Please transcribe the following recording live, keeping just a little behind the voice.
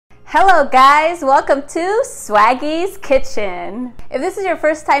Hello guys, welcome to Swaggy's Kitchen. If this is your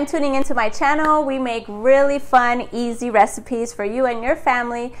first time tuning into my channel, we make really fun, easy recipes for you and your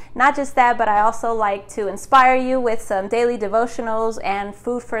family. Not just that, but I also like to inspire you with some daily devotionals and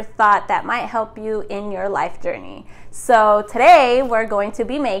food for thought that might help you in your life journey. So today we're going to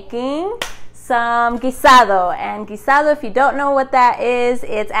be making some guisado, and guisado, if you don't know what that is,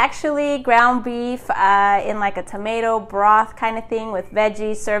 it's actually ground beef in like a tomato broth kind of thing with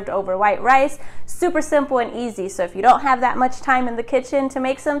veggies served over white rice. Super simple and easy, so if you don't have that much time in the kitchen to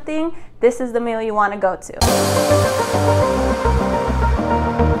make something, this is the meal you want to go to.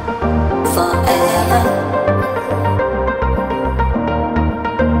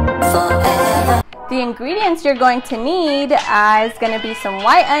 The ingredients you're going to need is going to be some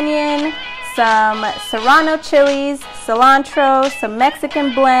white onion, some serrano chilies, cilantro, some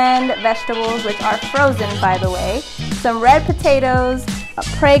Mexican blend vegetables, which are frozen by the way, some red potatoes, a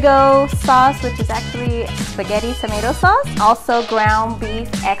Prego sauce, which is actually spaghetti tomato sauce, also ground beef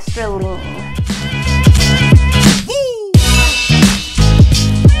extra lean.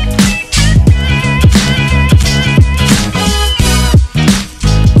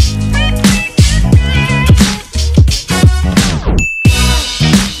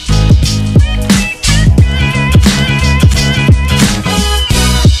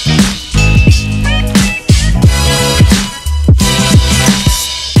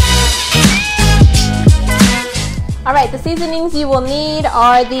 Alright, the seasonings you will need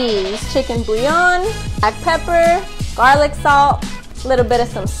are these: chicken bouillon, black pepper, garlic salt, a little bit of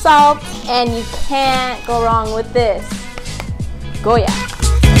some salt, and you can't go wrong with this, Goya.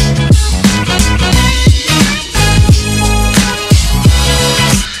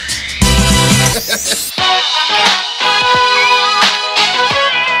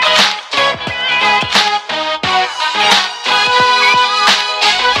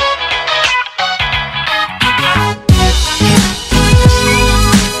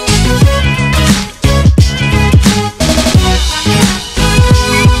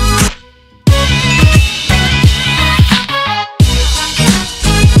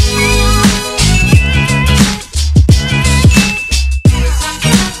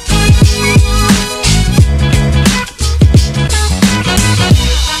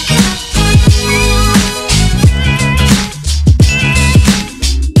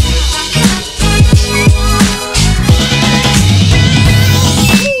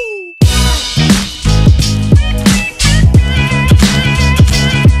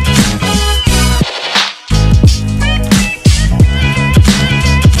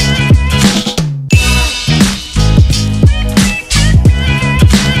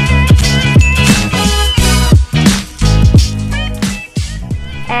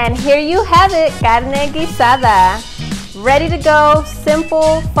 And here you have it, carne guisada. Ready to go,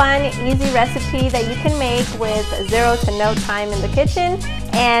 simple, fun, easy recipe that you can make with 0 to no time in the kitchen.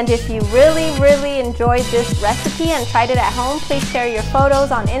 And if you really enjoyed this recipe and tried it at home, please share your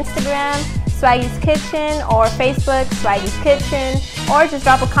photos on Instagram, Swaggy's Kitchen, or Facebook, Swaggy's Kitchen, or just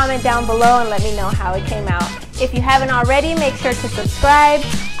drop a comment down below and let me know how it came out. If you haven't already, make sure to subscribe,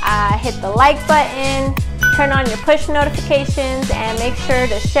 hit the like button, turn on your push notifications, and make sure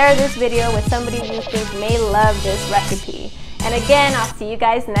to share this video with somebody you think may love this recipe. And again, I'll see you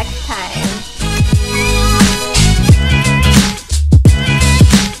guys next time.